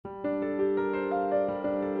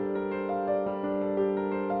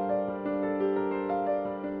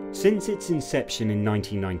Since its inception in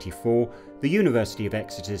 1994, the University of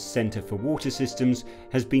Exeter's Centre for Water Systems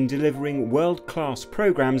has been delivering world-class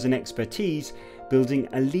programmes and expertise, building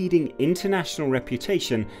a leading international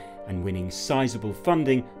reputation and winning sizable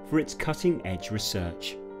funding for its cutting-edge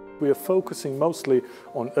research. We are focusing mostly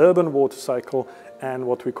on urban water cycle and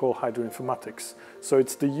what we call hydroinformatics. So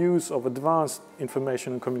it's the use of advanced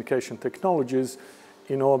information and communication technologies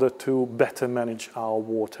in order to better manage our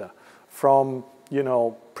water. From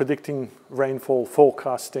predicting rainfall,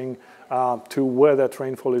 forecasting, to where that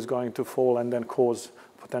rainfall is going to fall and then cause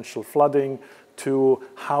potential flooding, to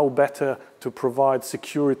how better to provide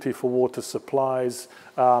security for water supplies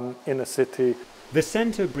in a city. The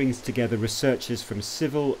centre brings together researchers from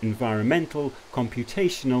civil, environmental,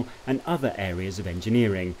 computational and other areas of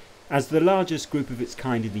engineering. As the largest group of its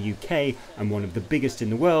kind in the UK and one of the biggest in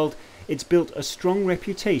the world, it's built a strong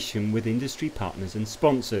reputation with industry partners and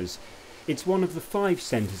sponsors. It's one of the 5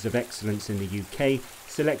 centres of excellence in the UK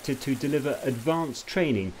selected to deliver advanced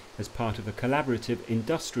training as part of a collaborative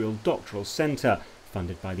industrial doctoral centre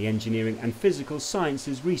funded by the Engineering and Physical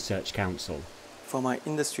Sciences Research Council. For my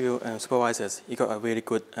industrial supervisors, he got a really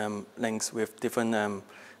good links with different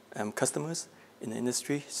customers in the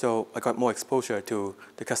industry, so I got more exposure to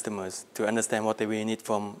the customers to understand what they really need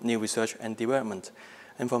from new research and development.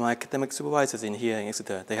 And for my academic supervisors in here in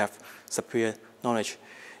Exeter, they have superior knowledge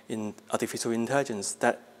in artificial intelligence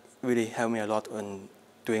that really helped me a lot on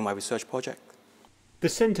doing my research project. The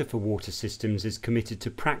Centre for Water Systems is committed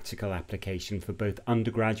to practical application for both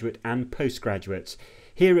undergraduate and postgraduates.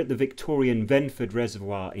 Here at the Victorian Venford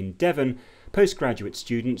Reservoir in Devon, postgraduate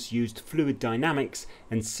students used fluid dynamics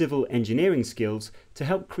and civil engineering skills to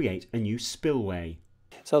help create a new spillway.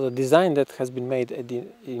 So the design that has been made at the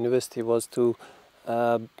university was to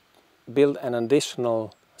build an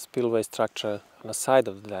additional spillway structure on the side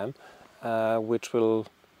of the dam, which will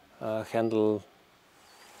handle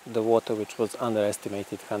the water which was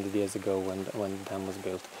underestimated 100 years ago when the dam was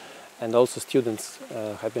built. And also students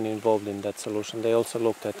have been involved in that solution. They also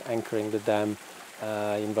looked at anchoring the dam,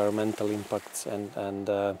 environmental impacts and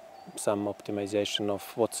some optimization of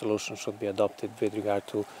what solution should be adopted with regard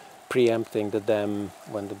to preempting the dam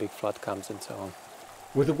when the big flood comes and so on.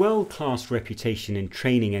 With a world-class reputation in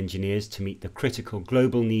training engineers to meet the critical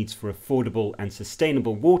global needs for affordable and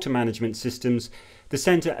sustainable water management systems, the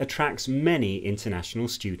centre attracts many international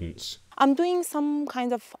students. I'm doing some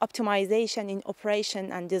kind of optimization in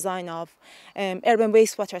operation and design of urban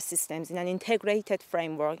wastewater systems in an integrated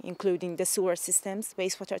framework, including the sewer systems,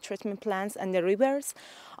 wastewater treatment plants and the rivers,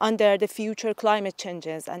 under the future climate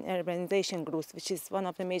changes and urbanization growth, which is one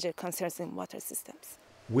of the major concerns in water systems.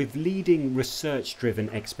 With leading research-driven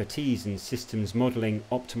expertise in systems modelling,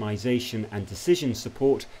 optimisation and decision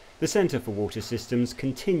support, the Centre for Water Systems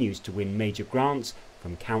continues to win major grants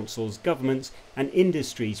from councils, governments and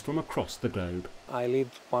industries from across the globe. I lead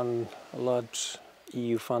one large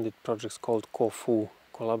EU-funded project called COFU,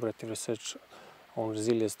 Collaborative Research on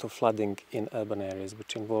Resilience to Flooding in Urban Areas,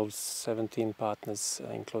 which involves 17 partners,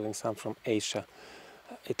 including some from Asia.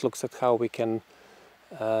 It looks at how we can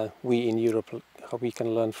we in Europe, how we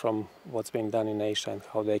can learn from what's being done in Asia and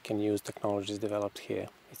how they can use technologies developed here.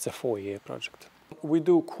 It's a 4-year project. We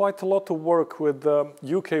do quite a lot of work with the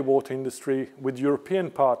UK water industry, with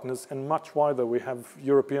European partners, and much wider. We have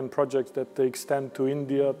European projects that extend to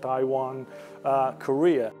India, Taiwan,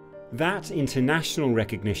 Korea. That international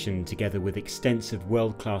recognition, together with extensive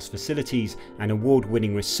world-class facilities and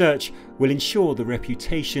award-winning research, will ensure the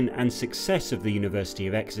reputation and success of the University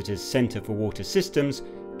of Exeter's Centre for Water Systems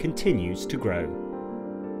continues to grow.